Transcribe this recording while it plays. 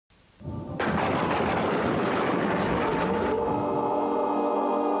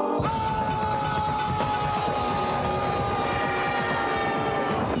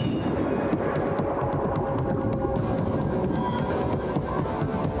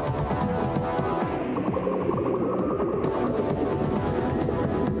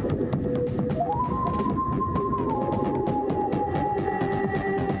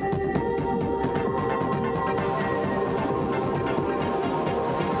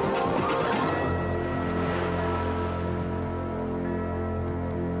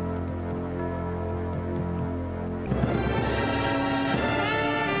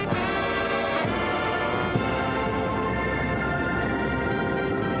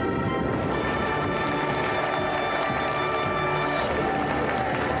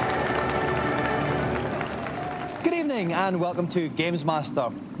evening and welcome to Gamesmaster.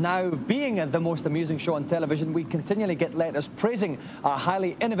 Now, being the most amusing show on television, we continually get letters praising our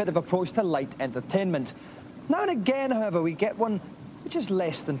highly innovative approach to light entertainment. Now and again, however, we get one which is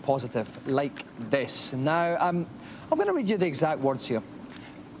less than positive, like this. Now, I'm going to read you the exact words here.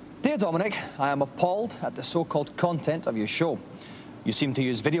 Dear Dominic, I am appalled at the so-called content of your show. You seem to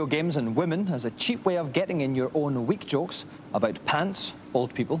use video games and women as a cheap way of getting in your own weak jokes about pants,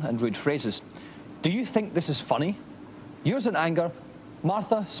 old people and rude phrases. Do you think this is funny? Yours in anger,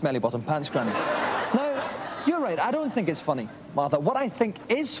 Martha, Smelly Bottom Pants Granny. Now, you're right, I don't think it's funny, Martha. What I think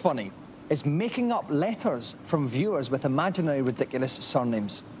is funny is making up letters from viewers with imaginary ridiculous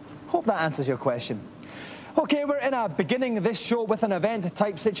surnames. Hope that answers your question. OK, we're in a beginning this show with an event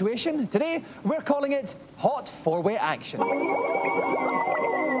type situation. Today, we're calling it Hot Four-Way Action.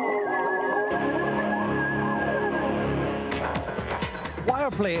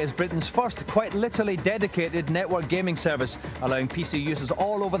 Wireplay is Britain's first quite literally dedicated network gaming service, allowing PC users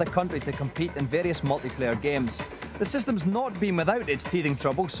all over the country to compete in various multiplayer games. The system's not been without its teething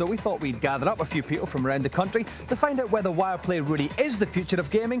troubles, so we thought we'd gather up a few people from around the country to find out whether Wireplay really is the future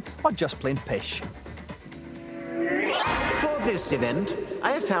of gaming or just plain pish. For this event,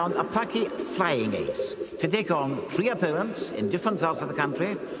 I have found a plucky flying ace to take on 3 opponents in different parts of the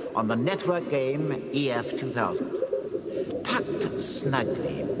country on the network game EF 2000. Tucked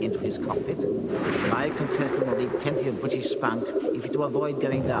snugly into his cockpit, my contestant will need plenty of British spunk if to avoid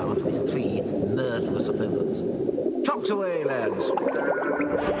going down to his 3 murderous opponents. Chocks away, lads!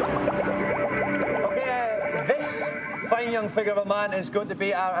 OK, this fine young figure of a man is going to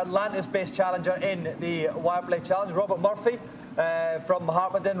be our Atlantis-based challenger in the Wireplay Challenge, Robert Murphy from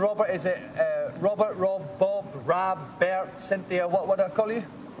Harpenden. Robert, is it Robert, Rob, Bob, Rab, Bert, Cynthia, what do I call you?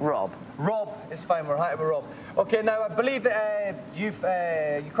 Rob. Rob is fine, we're happy with Rob. OK, now I believe that you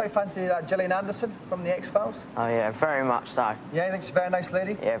quite fancy that Gillian Anderson from the X-Files? Oh yeah, very much so. Yeah, you think she's a very nice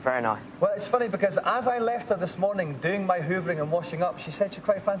lady? Yeah, very nice. Well, it's funny because as I left her this morning doing my hoovering and washing up, she said she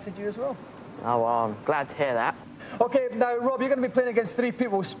quite fancied you as well. Oh, well, I'm glad to hear that. OK, now, Rob, you're going to be playing against 3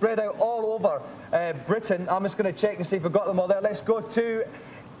 people spread out all over Britain. I'm just going to check and see if we've got them all there. Let's go to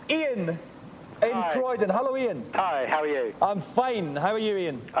Ian in Croydon. Hello, Ian. Hi, how are you? I'm fine. How are you,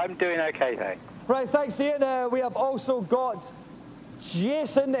 Ian? I'm doing okay, thanks. Right, thanks, Ian. We have also got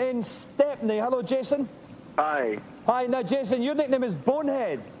Jason in Stepney. Hello, Jason. Hi. Hi, now, Jason, your nickname is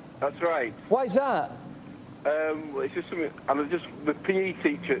Bonehead. That's right. Why is that? It's just something, the PE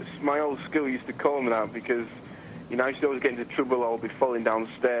teacher at my old school used to call me that because, you know, I used to always get into trouble or be falling down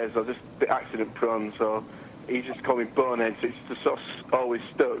the stairs. I was just a bit accident prone, so he just called me Bonehead, so it's just sort of always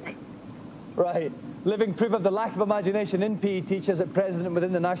stuck. Right. Living proof of the lack of imagination in PE teachers at present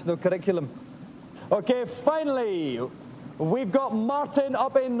within the national curriculum. OK, finally, we've got Martin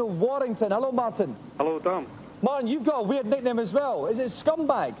up in Warrington. Hello, Martin. Hello, Dom. Martin, you've got a weird nickname as well. Is it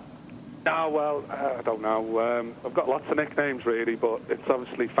Scumbag? Oh, well, I don't know. I've got lots of nicknames, really, but it's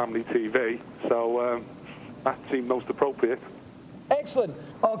obviously family TV, so that seemed most appropriate. Excellent.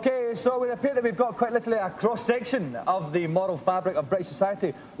 OK, so it would appear that we've got quite literally a cross-section of the moral fabric of British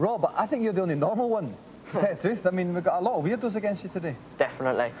society. Rob, I think you're the only normal one, to tell you the truth. I mean, we've got a lot of weirdos against you today.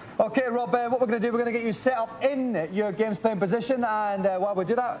 Definitely. OK, Rob, what we're going to do, we're going to get you set up in your games playing position, and while we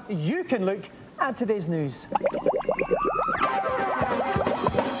do that, you can look at today's news.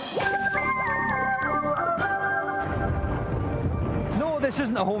 This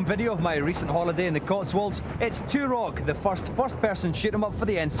isn't a home video of my recent holiday in the Cotswolds. It's Turok, the first-person shoot-'em-up for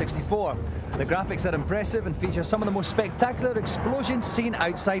the N64. The graphics are impressive and feature some of the most spectacular explosions seen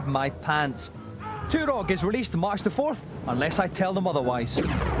outside my pants. Turok is released March the 4th, unless I tell them otherwise.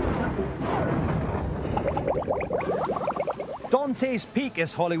 Dante's Peak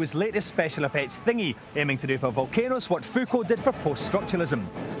is Hollywood's latest special effects thingy, aiming to do for volcanoes what Foucault did for post-structuralism.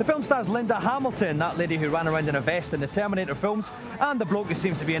 The film stars Linda Hamilton, that lady who ran around in a vest in the Terminator films, and the bloke who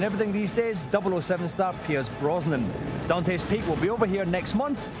seems to be in everything these days, 007 star Pierce Brosnan. Dante's Peak will be over here next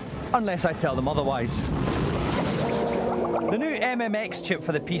month, unless I tell them otherwise. The new MMX chip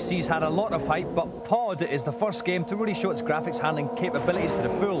for the PCs had a lot of hype, but Pod is the first game to really show its graphics handling capabilities to the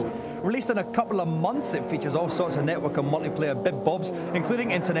full. Released in a couple of months, it features all sorts of network and multiplayer bib-bobs,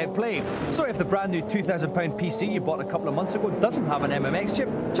 including internet play. So if the brand new £2,000 PC you bought a couple of months ago doesn't have an MMX chip,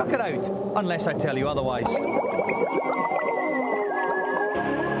 chuck it out, unless I tell you otherwise.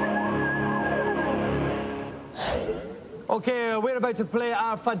 OK, we're about to play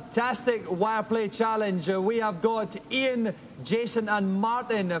our fantastic Wireplay challenge. We have got Ian, Jason and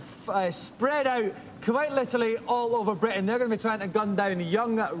Martin spread out quite literally all over Britain. They're going to be trying to gun down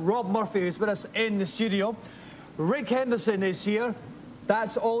young Rob Murphy, who's with us in the studio. Rick Henderson is here.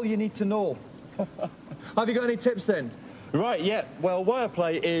 That's all you need to know. Have you got any tips then? Right, yeah. Well,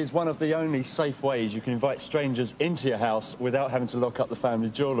 wireplay is one of the only safe ways you can invite strangers into your house without having to lock up the family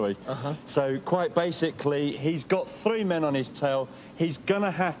jewellery. So, quite basically, he's got 3 men on his tail. He's going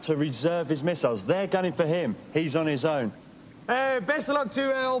to have to reserve his missiles. They're gunning for him. He's on his own. Best of luck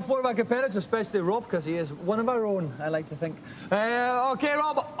to all 4 of our competitors, especially Rob, because he is one of our own, I like to think. OK,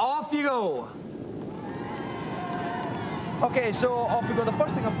 Rob, off you go. OK, so off we go. The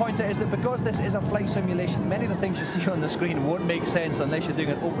first thing I'll point out is that because this is a flight simulation, many of the things you see on the screen won't make sense unless you're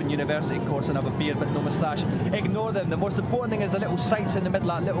doing an open university course and have a beard but no moustache. Ignore them. The most important thing is the little sights in the middle,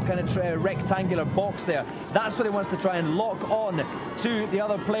 that little kind of rectangular box there. That's what he wants to try and lock on to the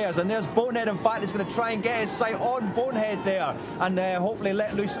other players. And there's Bonehead, in fact, he's going to try and get his sight on Bonehead there and hopefully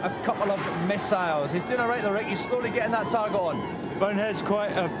let loose a couple of missiles. He's doing all right though, Rick. He's slowly getting that target on. Bonehead's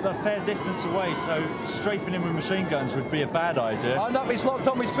quite a fair distance away, so strafing him with machine guns would be a bad idea. And up he's locked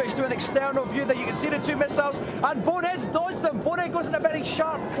on. We switch to an external view there. You can see the 2 missiles, and Bonehead's dodged them. Bonehead goes in a very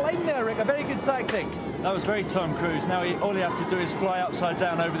sharp climb there, Rick. A very good tactic. That was very Tom Cruise. Now all he has to do is fly upside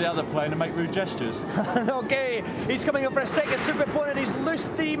down over the other plane and make rude gestures. OK, he's coming up for a second super Bonehead. He's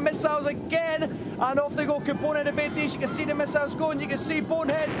loosed the missiles again, and off they go. Could Bonehead evade these? You can see the missiles going. You can see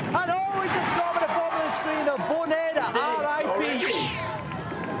Bonehead, and oh, he just got over the bottom of the screen of Bonehead. R.I.P.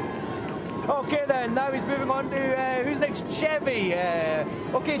 OK then, now he's moving on to, who's next? Chevy.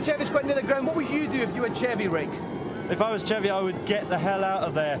 OK, Chevy's quite near the ground. What would you do if you were Chevy, Rick? If I was Chevy, I would get the hell out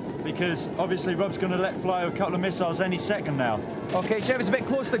of there, because obviously Rob's going to let fly a couple of missiles any second now. OK, Chevy's a bit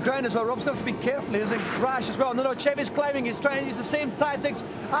close to the ground as well. Rob's going to have to be careful. He doesn't crash as well. No, Chevy's climbing. He's trying to use the same tactics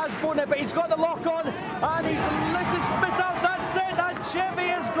as Bonehead, but he's got the lock on, and he's loosed his missiles. That's it. That Chevy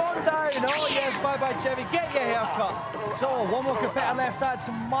has gone down. Oh, yes, bye-bye, Chevy. Get your haircut. So, one more competitor left. That's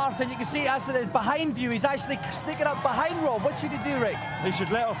Martin. You can see, as it is behind you, he's actually sneaking up behind Rob. What should he do, Rick? He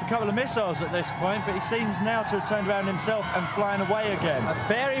should let off a couple of missiles at this point, but he seems now to have turned around himself and flying away again. A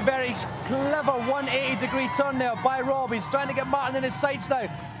very, very clever 180-degree turn there by Rob. He's trying to get Martin in his sights now,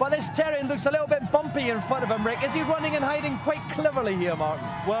 but this terrain looks a little bit bumpy in front of him, Rick. Is he running and hiding quite cleverly here, Martin?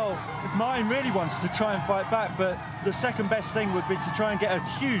 Well, Martin really wants to try and fight back, but the second best thing would be to try and get a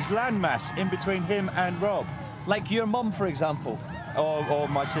huge landmass in between him and Rob. Like your mum, for example? Or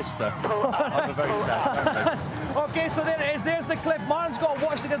my sister. I'm a very sad family. OK, so there it is. There's the cliff. Martin's got to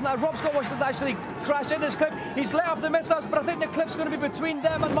watch. Rob's got to watch. Doesn't actually crash into this cliff. He's let off the missiles, but I think the cliff's going to be between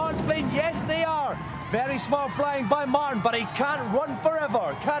them and Martin's plane. Yes, they are. Very smart flying by Martin, but he can't run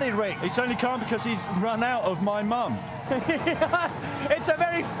forever, can he, Rick? He certainly can't, because he's run out of my mum. It's a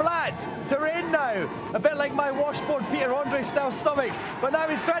very flat terrain now. A bit like my washboard Peter Andre style stomach. But now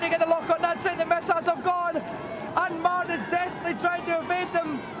he's trying to get the lock on. That's it. The missiles have gone. And Martin is desperately trying to evade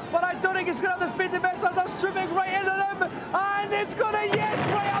them. But I don't think he's going to have the speed. The missiles are swimming right into them. And it's going to, yes,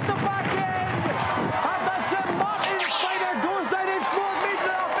 right up the back end. And that's it. Martin's fighter goes down in smoke. Means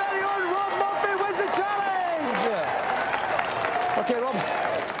that our very own Rob Murphy wins the challenge. OK, Rob.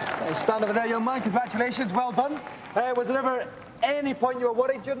 Stand over there, young man. Congratulations. Well done. Was there ever any point you were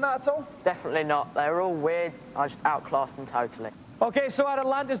worried during that at all? Definitely not. They were all weird. I just outclassed them totally. OK, so our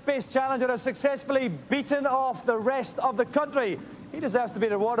Atlantis-based challenger has successfully beaten off the rest of the country. He deserves to be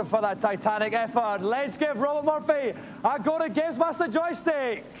rewarded for that titanic effort. Let's give Robert Murphy a go to Gamesmaster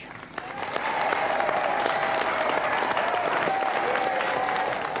joystick.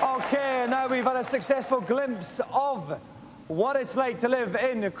 OK, now we've had a successful glimpse of what it's like to live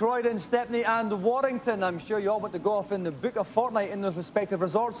in Croydon, Stepney and Warrington. I'm sure you all want to go off and book a fortnight in those respective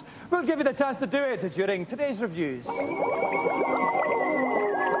resorts. We'll give you the chance to do it during today's reviews.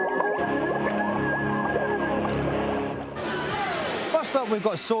 First up, we've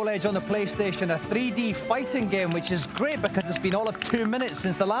got Soul Edge on the PlayStation, a 3D fighting game, which is great because it's been all of 2 minutes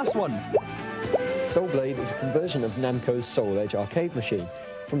since the last one. Soul Blade is a conversion of Namco's Soul Edge arcade machine.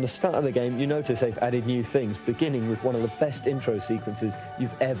 From the start of the game, you notice they've added new things, beginning with one of the best intro sequences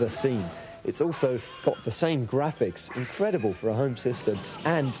you've ever seen. It's also got the same graphics, incredible for a home system,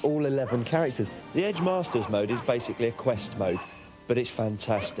 and all 11 characters. The Edge Masters mode is basically a quest mode, but it's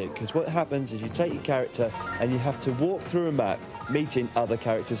fantastic, because what happens is you take your character and you have to walk through a map, meeting other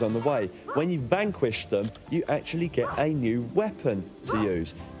characters on the way. When you vanquish them, you actually get a new weapon to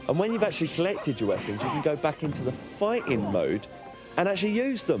use. And when you've actually collected your weapons, you can go back into the fighting mode and actually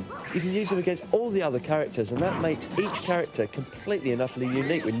use them. You can use them against all the other characters, and that makes each character completely and utterly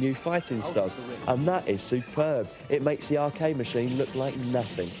unique with new fighting styles. And that is superb. It makes the arcade machine look like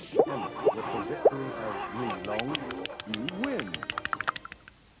nothing.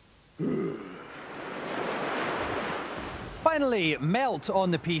 Finally, Melt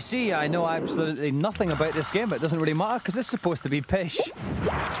on the PC. I know absolutely nothing about this game, but it doesn't really matter because it's supposed to be pish.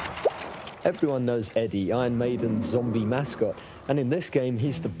 Everyone knows Eddie, Iron Maiden's zombie mascot, and in this game,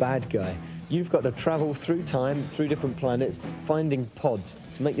 he's the bad guy. You've got to travel through time, through different planets, finding pods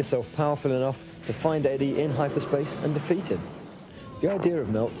to make yourself powerful enough to find Eddie in hyperspace and defeat him. The idea of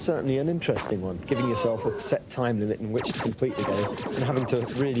Melt's certainly an interesting one, giving yourself a set time limit in which to complete the game and having to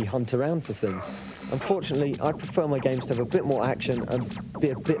really hunt around for things. Unfortunately, I prefer my games to have a bit more action and be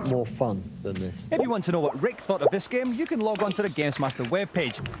a bit more fun than this. If you want to know what Rick thought of this game, you can log on to the Gamesmaster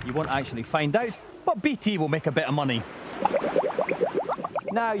webpage. You won't actually find out, but BT will make a bit of money.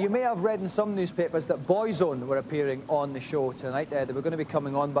 Now, you may have read in some newspapers that Boyzone were appearing on the show tonight. They were going to be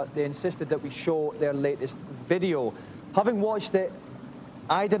coming on, but they insisted that we show their latest video. Having watched it,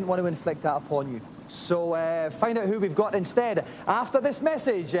 I didn't want to inflict that upon you. So find out who we've got instead after this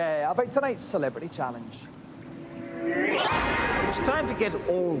message about tonight's Celebrity Challenge. It's time to get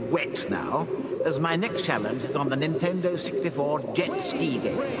all wet now, as my next challenge is on the Nintendo 64 jet ski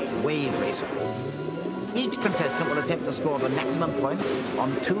game, Wave Racer. Each contestant will attempt to score the maximum points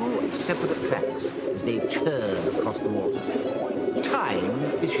on 2 separate tracks as they churn across the water. Time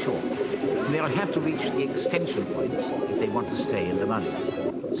is short, and they'll have to reach the extension points if they want to stay in the money.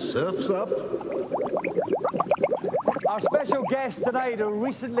 Surf's up. Our special guest tonight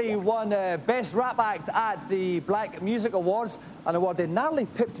recently won Best Rap Act at the Black Music Awards, an award they narrowly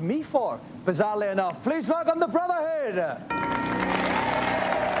pipped me for, bizarrely enough. Please welcome the Brotherhood!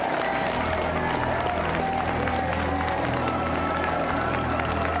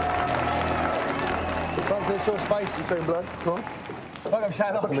 Welcome to the show, Spice. You saying, blood? Come on. Welcome,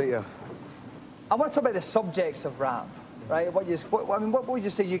 Shiloh. Nice to meet you. I want to talk about the subjects of rap, right? What would you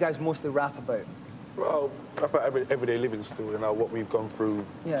say you guys mostly rap about? Well, about everyday living still, you know, what we've gone through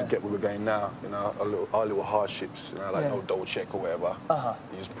to get where we're going now, you know, our little hardships, you know, like no dough check or whatever.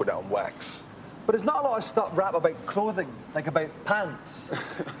 You just put that on wax. But there's not a lot of stuff rap about clothing, like about pants.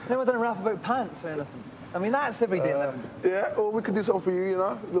 No, didn't rap about pants or anything. I mean, that's everyday living. Yeah, well, we could do something for you, you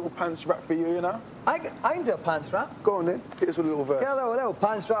know, little pants rap for you, you know. I can do a pants rap. Go on then, hit us with a little verse. Yeah, a little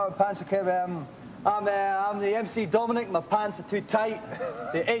pants rap, pants, okay, I'm the MC Dominic, my pants are too tight.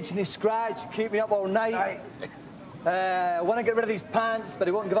 They itch and they scratch, keep me up all night. I want to get rid of these pants, but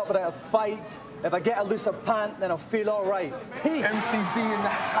I won't give up without a fight. If I get a looser pant, then I'll feel all right. Peace. MCB in the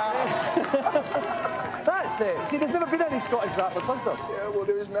house. That's it. See, there's never been any Scottish rappers, has there? Yeah, well,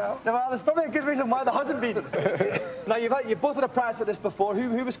 there is now. No, well, there's probably a good reason why there hasn't been. Now, you've both had a practice at this before.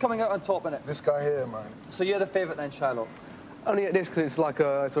 Who was coming out on top in it? This guy here, man. So you're the favourite then, Shiloh? Only at this because it's like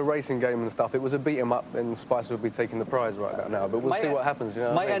it's a racing game and stuff. It was a beat 'em up, and Spice will be taking the prize right about now. But we'll see what happens. You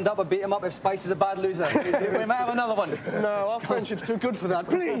know, might end up a beat 'em up if Spice is a bad loser. We might have another one. No, our friendship's too good for that.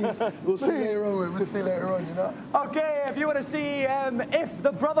 Please. We'll see later on. We'll see later on. You know. Okay, if you want to see if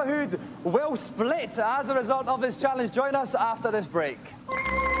the Brotherhood will split as a result of this challenge, join us after this break.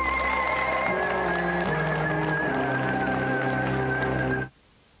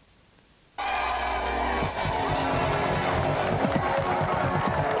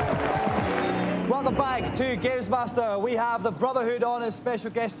 Welcome back to Gamesmaster. We have the Brotherhood on as special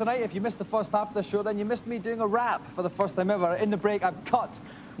guest tonight. If you missed the first half of the show, then you missed me doing a rap for the first time ever. In the break, I've cut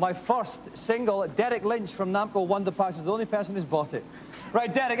my first single. Derek Lynch from Namco Wonder Pass is the only person who's bought it.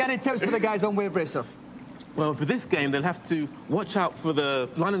 Right, Derek, any tips for the guys on Wave Racer? Well, for this game, they'll have to watch out for the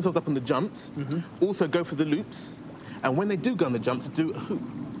line themselves up on the jumps, also go for the loops, and when they do go on the jumps, do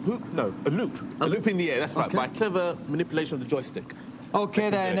a loop in the air, that's right, by clever manipulation of the joystick. Okay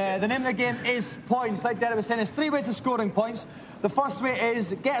then, the name of the game is points. Like Derek was saying, there's 3 ways of scoring points. The first way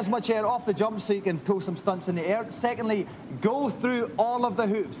is get as much air off the jump so you can pull some stunts in the air. Secondly, go through all of the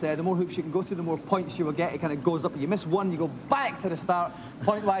hoops. The more hoops you can go through, the more points you will get. It kind of goes up. You miss one, you go back to the start,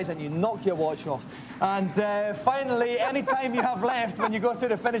 point-wise, and you knock your watch off. And finally, any time you have left when you go through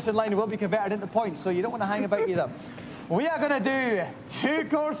the finishing line will be converted into points, so you don't want to hang about either. We are going to do 2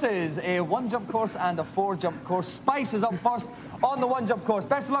 courses, a 1-jump course and a 4-jump course. Spice is up first on the 1-jump course.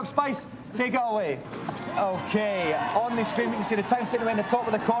 Best of luck, Spice. Take it away. Okay, on the screen we can see the time ticking away in the top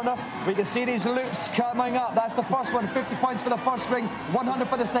of the corner. We can see these loops coming up. That's the first one, 50 points for the first ring, 100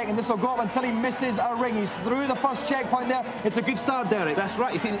 for the second. This will go up until he misses a ring. He's through the first checkpoint there. It's a good start, Derek. That's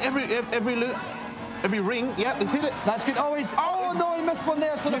right. You've seen every loop, every ring. Yep, he's hit it. That's good. Oh no, he missed one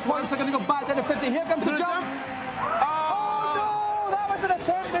there, so the points are going to go back to the 50. Here comes the jump. An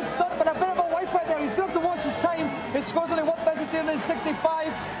attempted stunt, but a bit of a wipeout there. He's going to have to watch his time. His score's only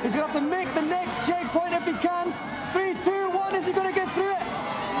 1,365. He's going to have to make the next checkpoint if he can. 3, 2, 1. Is he going to get through it?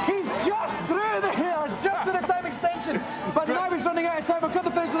 He's just through there, just to the time extension. But now he's running out of time. We'll cut the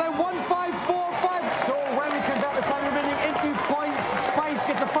finish line 1,545. So when we convert the time remaining into points, Spice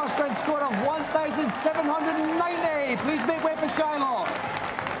gets a first round score of 1,790. Please make way for Shiloh.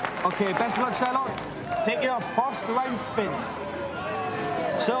 Okay, best of luck, Shylock. Take your first round spin.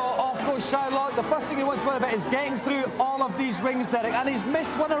 So off goes Shylock. The first thing he wants to worry about is getting through all of these rings, Derek, and he's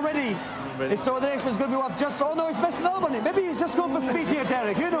missed one already. So the next one's going to be worth just... Oh no, he's missed another one. Maybe he's just going for speed here,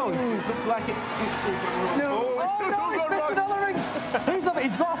 Derek. Who knows? Looks like it. No. Oh no, he's missed another ring.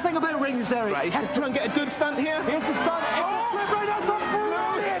 He's got a thing about rings, Derek. Right, he has to try and get a good stunt here. Here's the stunt. It's a flip right. That's a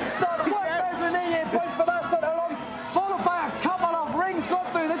brilliant stunt. 1,088 points for that stunt alone, followed by a couple of rings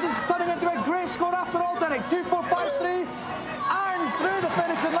got through. This is turning into a great score after all, Derek. 2, 4, 5, 3. And through the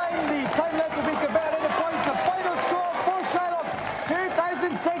finishing line, the time left will be converted into points. A final score for Shylock,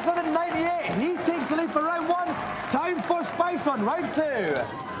 2,698. He takes the lead for round 1. Time for Spice on round 2.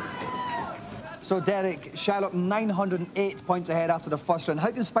 So, Derek, Shylock 908 points ahead after the first round.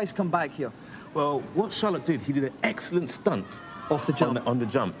 How can Spice come back here? Well, what Shylock did, he did an excellent stunt. Off the jump? On the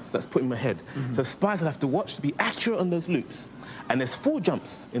jump. So that's putting him ahead. So Spice will have to watch to be accurate on those loops. And there's 4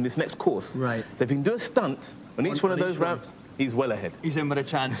 jumps in this next course. Right. So if he can do a stunt on each one of those ramps, he's well ahead. He's in with a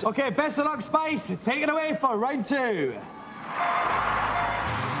chance. Okay, best of luck, Spice. Take it away for round 2.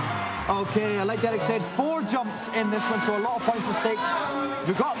 Okay, like Derek said, 4 jumps in this one, so a lot of points at stake.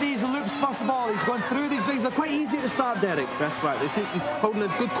 We've got these loops, first of all. He's going through these rings. They're quite easy to start, Derek. That's right. He's holding a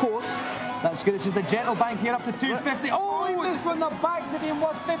good course. That's good. It's just the gentle bank here up to 250. Oh, this one, they're back to being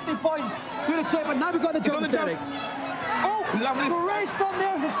worth 50 points. Through the check, but now we've got the jumps, Derek. Oh, lovely. Great stunt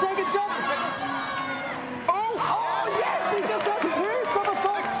there, the second jump. Oh, yes, he just had 2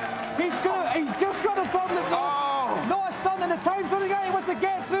 somersaults. He's just got a thumb. Not a stunt in the time for the guy. He wants to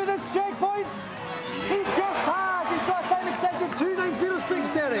get through this checkpoint. He just has. He's got a time extension, 2906,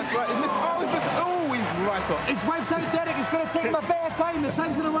 Derek. That's right. He's right off. It's wiped out, Derek. It's going to take him a better time. The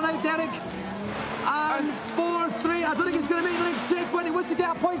time's going to run out, Derek. And 4, 3. I don't think he's going to make the next checkpoint. He wants to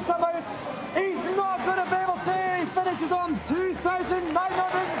get a point somehow. He's not going to be able to. He finishes on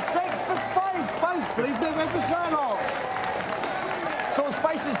 2,906 for Spice. Spice, please make way for Shylock. So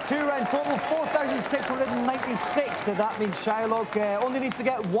Spice's 2-round total, 4,696. So that means Shylock only needs to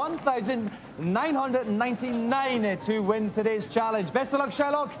get 1,999 to win today's challenge. Best of luck,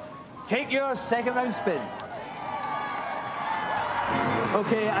 Shylock. Take your second round spin.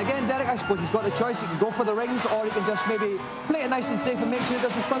 Okay, again, Derek, I suppose he's got the choice. He can go for the rings, or he can just maybe play it nice and safe and make sure he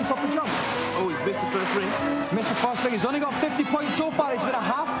does the stunts off the jump. Oh, he's missed the first ring. Missed the first ring. He's only got 50 points so far. He's going to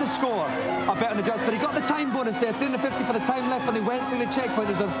have to score a bet on the jumps, but he got the time bonus there, 350 for the time left when he went through the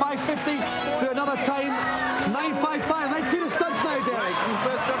checkpoint. He's on 550 through another time, 955. Let's see the stunts now, Derek. Right, his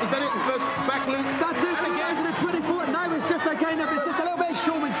first jump, he's done it, his first back loop. That's it, and again. 2024. Now it's just a kind of, it's just a little bit of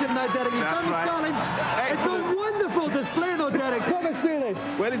showmanship now, Derek. He's done the challenge. It's a wonderful display, though, Derek. Talk us through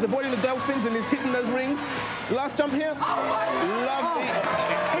this. Well, he's avoiding the dolphins and he's hitting those rings. Last jump here. Lovely.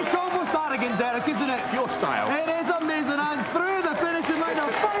 It's almost arrogant, Derek, isn't it? Your style. It is amazing. And through the finishing line, a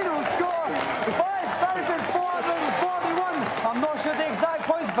final score, 5,441. I'm not sure the exact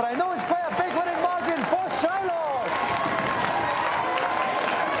points, but I know it's quite a big winning margin for Shylock.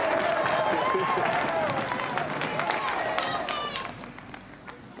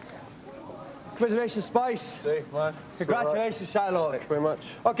 Congratulations, Spice. Safe, man. Congratulations, Shylock. Thanks very much.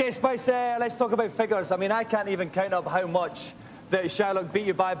 Okay, Spice, let's talk about figures. I mean, I can't even count up how much that Shylock beat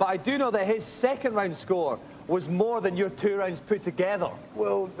you by, but I do know that his second round score was more than your 2 rounds put together.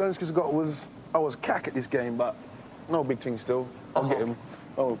 Well, the only excuse I got was I was cack at this game, but no big thing still. I'll get him.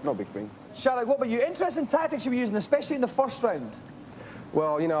 Oh, no big thing. Shylock, what were you? Interesting tactics you were using, especially in the first round.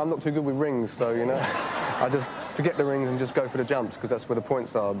 Well, you know, I'm not too good with rings, so, you know, I just forget the rings and just go for the jumps because that's where the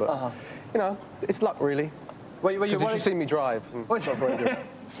points are. But, you know, it's luck, really. Were you should see me drive. It's not very good.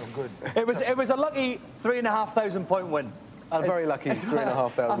 It was a lucky 3,500 point win. A very lucky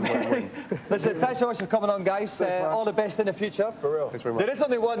 3,500 point win. Listen, thanks so much for coming on, guys. All the best in the future. For real. Thanks very much. There is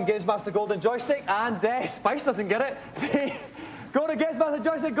only one Gamesmaster Golden Joystick, and Spice doesn't get it. Go to Gamesmaster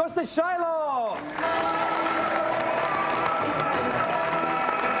Joystick, goes to Shylock.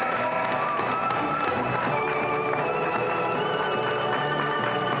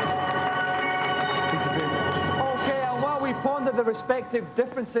 Ponder the respective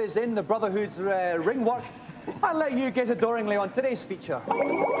differences in the Brotherhood's ring work, I'll let you gaze adoringly on today's feature.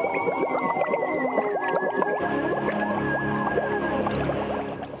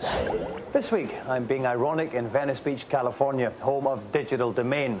 This week, I'm being ironic in Venice Beach, California, home of Digital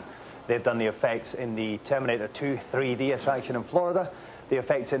Domain. They've done the effects in the Terminator 2 3D attraction in Florida, the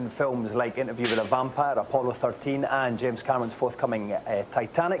effects in films like Interview with a Vampire, Apollo 13, and James Cameron's forthcoming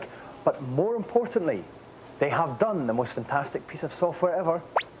Titanic. But more importantly, they have done the most fantastic piece of software ever,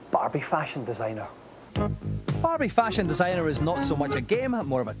 Barbie Fashion Designer. Barbie fashion designer is not so much a game,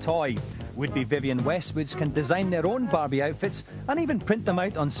 more of a toy. Would-be Vivienne Westwoods can design their own Barbie outfits and even print them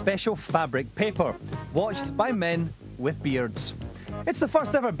out on special fabric paper, watched by men with beards. It's the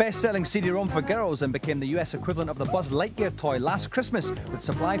first ever best-selling CD-ROM for girls and became the US equivalent of the Buzz Lightyear toy last Christmas, with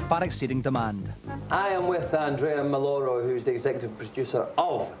supply far exceeding demand. I am with Andrea Maloro, who's the executive producer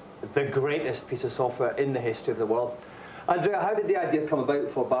of the greatest piece of software in the history of the world. Andrea, how did the idea come about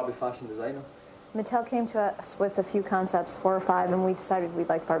for Barbie Fashion Designer? Mattel came to us with a few concepts, 4 or 5, and we decided we'd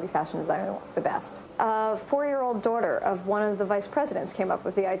like Barbie Fashion Designer the best. A 4-year-old daughter of one of the vice presidents came up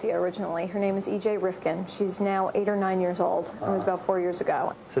with the idea originally. Her name is E.J. Rifkin. She's now 8 or 9 years old. It was about 4 years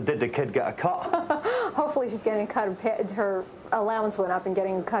ago. So did the kid get a cut? Hopefully she's getting a cut of her allowance went up and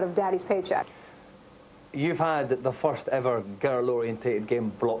getting a cut of daddy's paycheck. You've had the first ever girl-orientated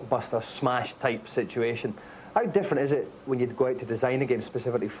game, blockbuster smash type situation. How different is it when you go out to design a game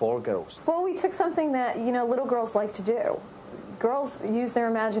specifically for girls? Well, we took something that, you know, little girls like to do. Girls use their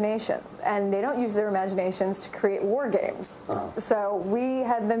imagination, and they don't use their imaginations to create war games. So we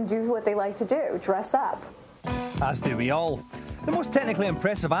had them do what they like to do, dress up. As do we all. The most technically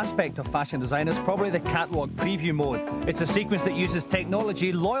impressive aspect of fashion design is probably the catwalk preview mode. It's a sequence that uses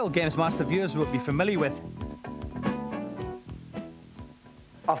technology loyal Gamesmaster viewers will be familiar with.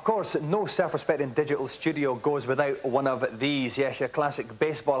 Of course, no self-respecting digital studio goes without one of these. Yes, your classic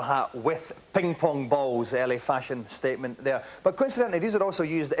baseball hat with ping-pong balls, early fashion statement there. But coincidentally, these are also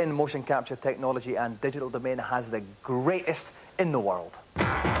used in motion capture technology, and Digital Domain has the greatest in the world.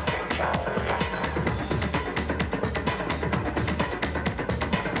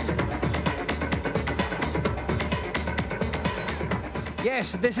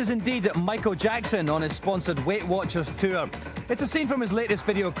 Yes, this is indeed Michael Jackson on his sponsored Weight Watchers tour. It's a scene from his latest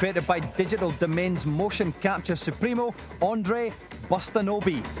video created by Digital Domain's motion capture supremo, Andre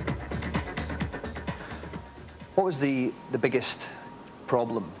Bustanobi. What was the biggest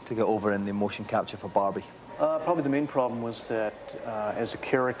problem to get over in the motion capture for Barbie? Probably the main problem was that as a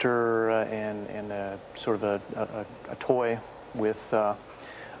character and sort of a toy with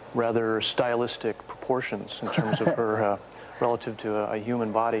rather stylistic proportions in terms of her relative to a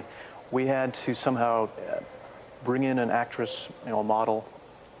human body, we had to somehow bring in an actress, you know, a model,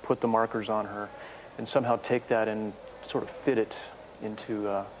 put the markers on her, and somehow take that and sort of fit it into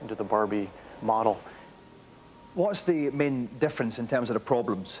the Barbie model. What's the main difference in terms of the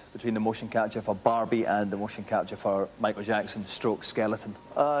problems between the motion capture for Barbie and the motion capture for Michael Jackson stroke skeleton?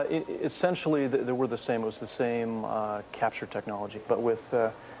 Essentially, they were the same. It was the same capture technology, but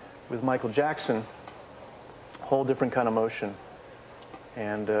with Michael Jackson, whole different kind of motion,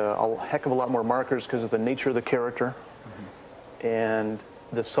 and a heck of a lot more markers because of the nature of the character and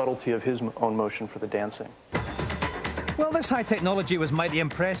the subtlety of his own motion for the dancing. Well, this high technology was mighty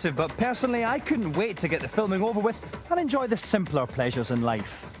impressive, but personally I couldn't wait to get the filming over with and enjoy the simpler pleasures in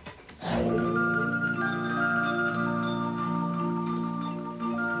life.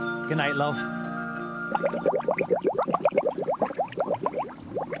 Good night, love.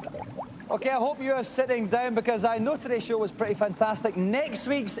 Okay, I hope you are sitting down because I know today's show was pretty fantastic. Next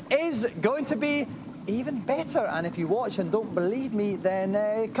week's is going to be even better. And if you watch and don't believe me,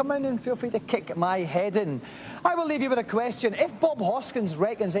 then come in and feel free to kick my head in. I will leave you with a question. If Bob Hoskins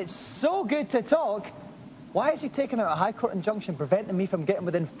reckons it's so good to talk, why is he taking out a High Court injunction preventing me from getting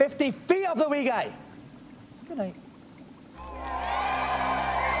within 50 feet of the wee guy? Good night.